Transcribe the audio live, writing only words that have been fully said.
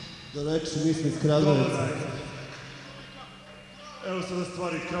Dobro večer, mi smo iz Kragujevca. Evo sada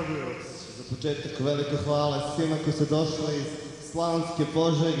stvari Kragujevac. Za početak veliko hvala svima koji su došli iz Slavonske,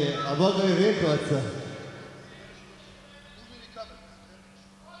 Požege, a Boga mi Vinkovaca.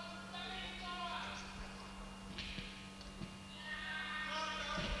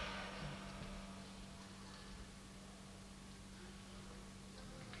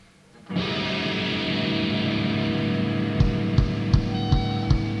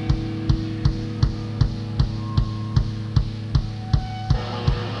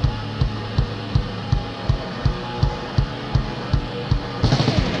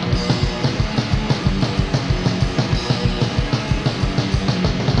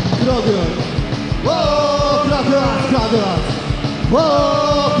 Kragujevac! Whoa, Kragujevac, Kragujevac!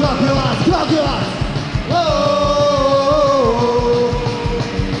 Whoa, Kragujevac, Kragujevac! Whoa!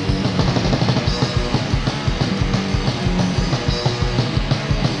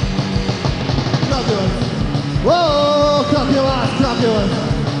 Kragujevac! Whoa, Kragujevac, Kragujevac!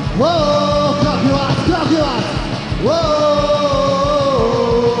 Whoa, Kragujevac, Kragujevac! Whoa!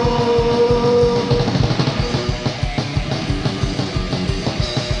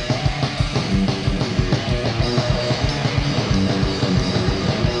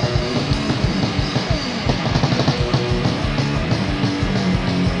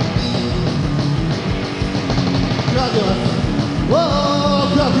 Kragujevac! Whoa,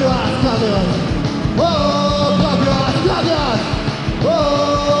 Kragujevac, Kragujevac! Whoa!